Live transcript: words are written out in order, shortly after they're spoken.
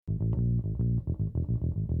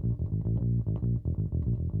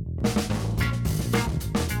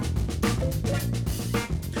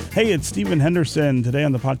Hey, it's Stephen Henderson. Today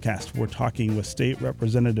on the podcast, we're talking with State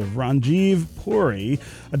Representative Ranjeev Puri,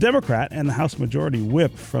 a Democrat and the House Majority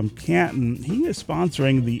Whip from Canton. He is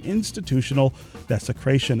sponsoring the Institutional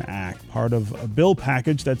Desecration Act, part of a bill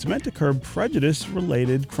package that's meant to curb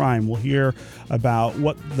prejudice-related crime. We'll hear about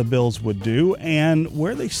what the bills would do and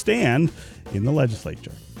where they stand in the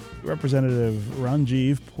legislature. Representative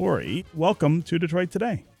Ranjeev Puri, welcome to Detroit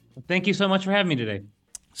Today. Thank you so much for having me today.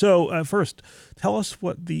 So first, tell us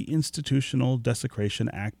what the Institutional Desecration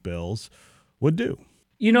Act bills would do.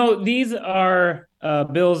 You know, these are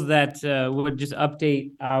bills that would just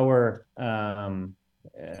update our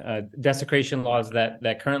desecration laws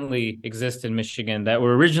that currently exist in Michigan that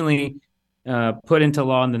were originally put into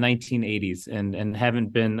law in the 1980s and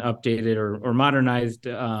haven't been updated or modernized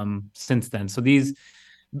since then. So these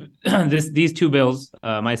two bills,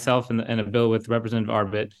 myself and a bill with Representative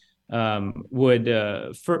Arbit, would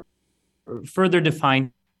further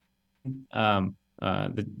define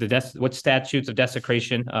what statutes of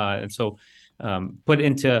desecration, and so put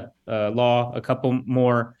into law a couple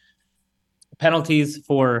more penalties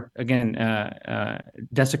for, again,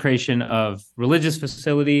 desecration of religious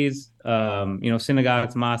facilities,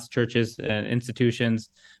 synagogues, mosques, churches, and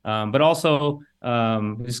institutions, but also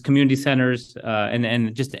just community centers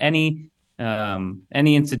and just any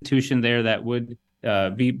institution there that would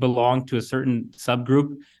belong to a certain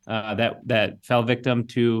subgroup that fell victim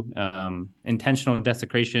to intentional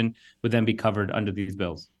desecration would then be covered under these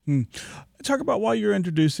bills. Talk about why you're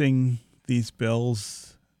introducing these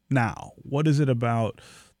bills now. What is it about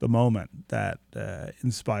the moment that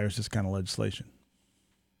inspires this kind of legislation?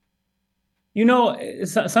 You know,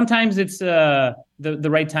 sometimes it's the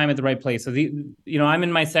right time at the right place. So, I'm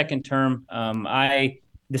in my second term. I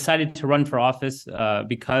decided to run for office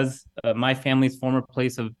because my family's former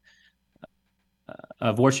place of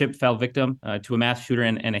worship fell victim to a mass shooter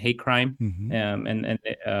and a hate crime,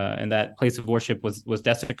 and that place of worship was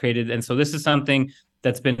desecrated. And so this is something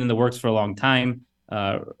that's been in the works for a long time.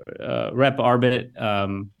 Rep. Arbit,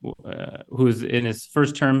 who's in his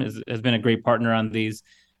first term, has been a great partner on these,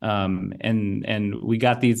 and we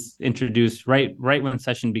got these introduced right when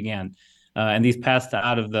session began, and these passed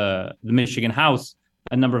out of the Michigan House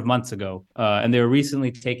a number of months ago, and they were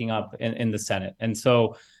recently taken up in the Senate. And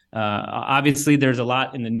so obviously there's a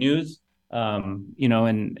lot in the news,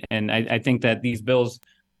 and I think that these bills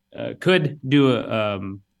could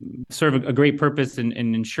serve a great purpose in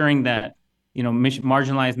ensuring that,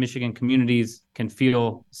 marginalized Michigan communities can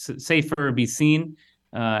feel safer, be seen,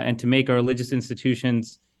 and to make our religious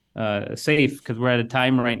institutions safe, because we're at a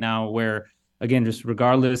time right now where, again, just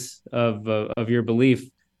regardless of your belief,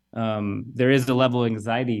 there is a level of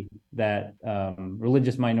anxiety that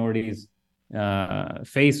religious minorities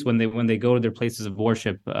face when they go to their places of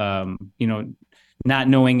worship. Not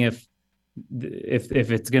knowing if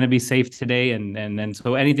it's going to be safe today, and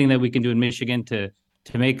so anything that we can do in Michigan to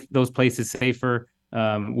make those places safer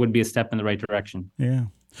would be a step in the right direction. Yeah.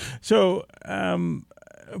 So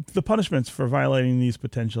the punishments for violating these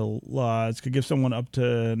potential laws could give someone up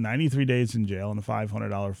to 93 days in jail and a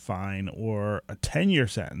 $500 fine, or a 10-year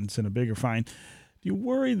sentence and a bigger fine. Do you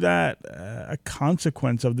worry that a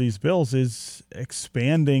consequence of these bills is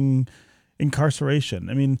expanding incarceration?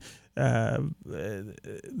 I mean,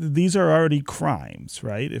 these are already crimes,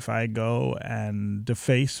 right? If I go and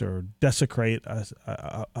deface or desecrate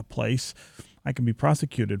a place, I can be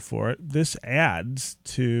prosecuted for it. This adds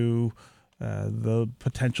to the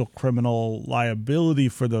potential criminal liability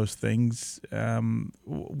for those things.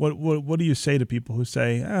 What do you say to people who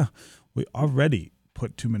say, we already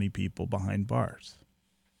put too many people behind bars?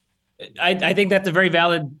 I think that's a very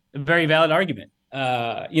valid argument. But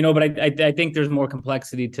I think there's more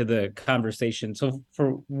complexity to the conversation. So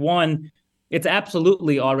for one, it's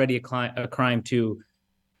absolutely already a crime to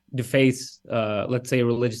deface, let's say, a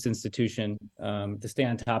religious institution, to stay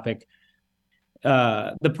on topic.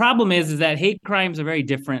 The problem is that hate crimes are very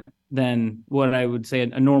different than what I would say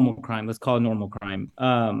a normal crime. Let's call it a normal crime,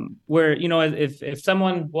 where, if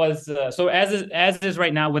someone was so as is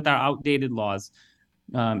right now with our outdated laws,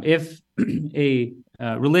 if a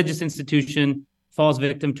religious institution falls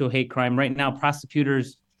victim to a hate crime, right now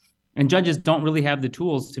prosecutors and judges don't really have the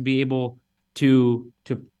tools to be able to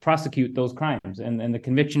prosecute those crimes, and the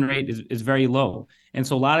conviction rate is very low. And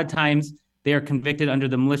so a lot of times they are convicted under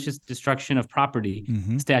the malicious destruction of property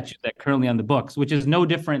statute that currently on the books, which is no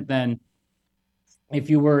different than if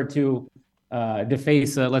you were to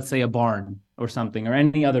deface, let's say, a barn or something, or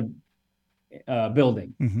any other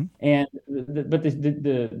building. And but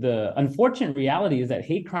the unfortunate reality is that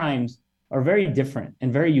hate crimes are very different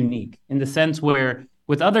and very unique in the sense where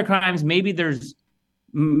with other crimes, maybe there's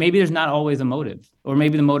maybe there's not always a motive, or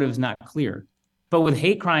maybe the motive is not clear. But with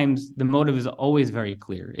hate crimes, the motive is always very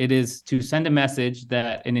clear. It is to send a message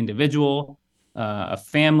that an individual, a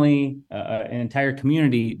family, an entire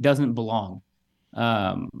community doesn't belong.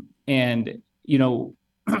 And,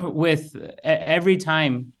 with every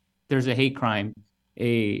time there's a hate crime,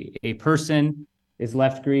 a person is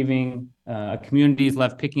left grieving, a community is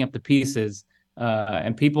left picking up the pieces,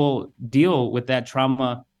 and people deal with that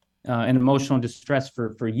trauma and emotional distress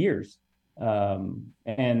for years.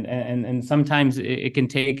 And sometimes it can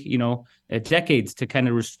take, decades to kind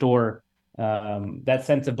of restore that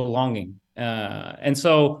sense of belonging. And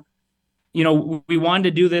so, we wanted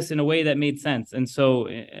to do this in a way that made sense. And so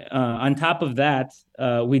on top of that,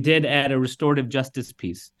 we did add a restorative justice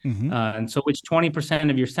piece. And so which 20%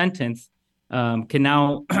 of your sentence can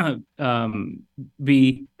now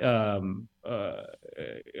be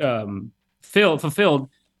fulfilled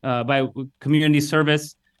by community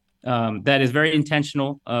service that is very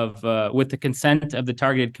intentional with the consent of the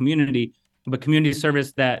targeted community, but community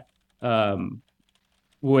service that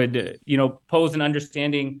would pose an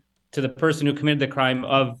understanding to the person who committed the crime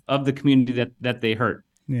of the community that they hurt.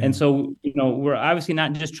 Yeah. And so, we're obviously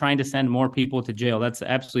not just trying to send more people to jail. That's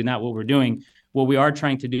absolutely not what we're doing. What we are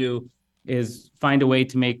trying to do is find a way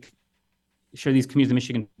to make sure these communities in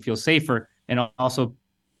Michigan feel safer, and also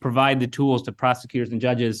provide the tools to prosecutors and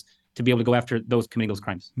judges to be able to go after those committing those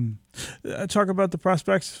crimes. Talk about the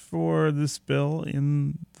prospects for this bill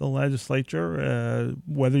in the legislature,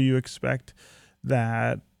 whether you expect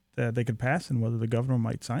that they could pass and whether the governor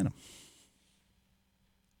might sign them.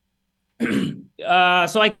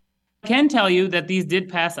 So I can tell you that these did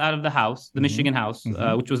pass out of the House, the Michigan House,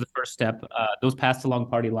 which was the first step. Those passed along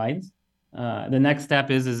party lines. The next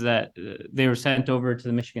step is that they were sent over to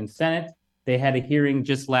the Michigan Senate. They had a hearing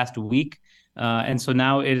just last week. And so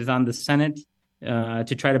now it is on the Senate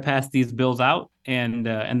to try to pass these bills out. And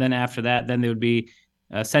then after that, then they would be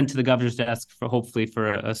sent to the governor's desk hopefully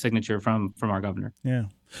for a signature from our governor. Yeah.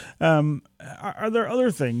 Are there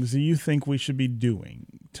other things that you think we should be doing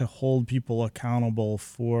to hold people accountable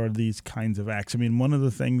for these kinds of acts? I mean, one of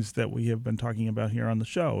the things that we have been talking about here on the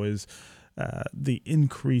show is the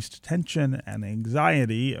increased tension and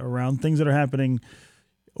anxiety around things that are happening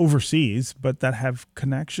overseas, but that have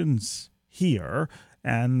connections here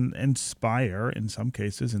and inspire, in some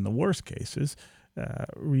cases, in the worst cases,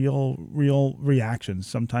 real reactions,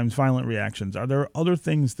 sometimes violent reactions. Are there other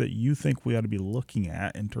things that you think we ought to be looking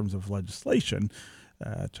at in terms of legislation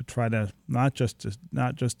to try to not just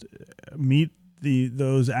meet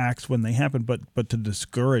those acts when they happen, but to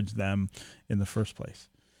discourage them in the first place?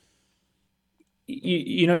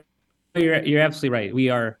 You're absolutely right. We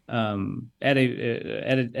are at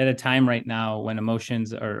a time right now when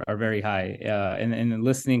emotions are very high. And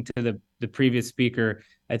listening to the previous speaker,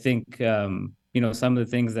 I think some of the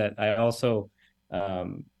things that I also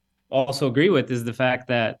agree with is the fact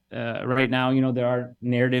that right now there are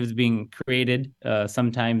narratives being created,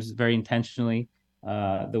 sometimes very intentionally,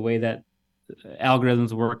 the way that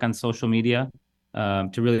algorithms work on social media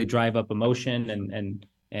to really drive up emotion and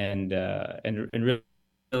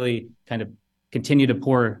really kind of continue to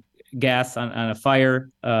pour gas on a fire.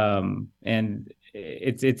 And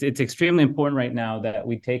it's extremely important right now that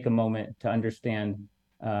we take a moment to understand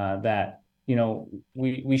that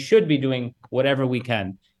we should be doing whatever we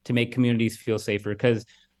can to make communities feel safer, because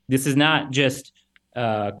this is not just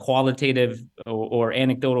qualitative or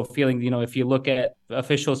anecdotal feelings. If you look at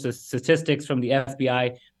official statistics from the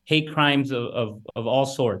FBI, hate crimes of all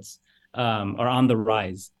sorts are on the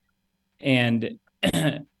rise. And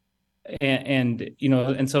so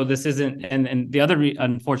this isn't, and the other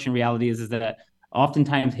unfortunate reality is that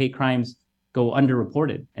oftentimes hate crimes go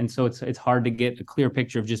underreported. And so it's hard to get a clear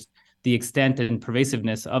picture of just the extent and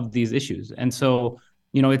pervasiveness of these issues. And so,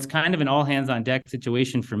 it's kind of an all hands on deck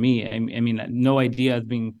situation for me. I mean, no idea is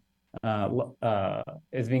being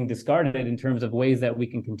discarded in terms of ways that we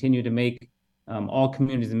can continue to make all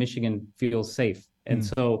communities in Michigan feel safe. And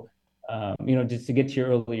so, just to get to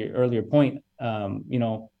your earlier point,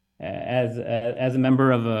 as a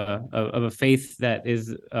member of a faith that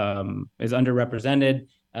is underrepresented,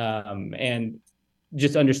 and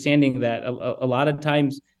just understanding that a lot of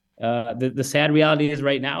times the sad reality is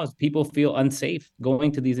right now is people feel unsafe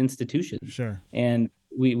going to these institutions. Sure. And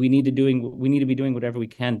we need to be doing whatever we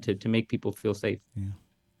can to make people feel safe. Yeah.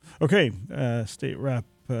 Okay, State Rep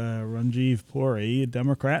Ranjeev Puri, a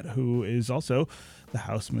Democrat who is also the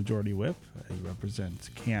House Majority Whip. He represents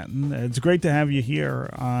Canton. It's great to have you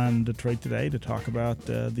here on Detroit Today to talk about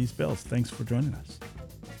these bills. Thanks for joining us.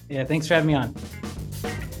 Yeah, thanks for having me on.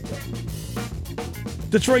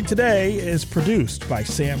 Detroit Today is produced by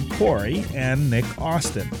Sam Corey and Nick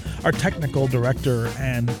Austin. Our technical director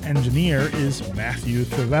and engineer is Matthew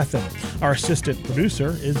Trevethan. Our assistant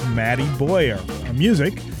producer is Maddie Boyer. Our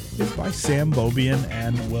music is by Sam Bobian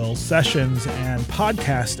and Will Sessions, and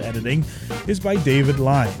podcast editing is by David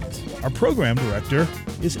Lyons. Our program director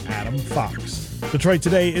is Adam Fox. Detroit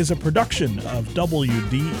Today is a production of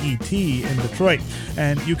WDET in Detroit,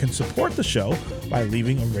 and you can support the show by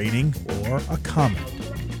leaving a rating or a comment.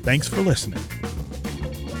 Thanks for listening.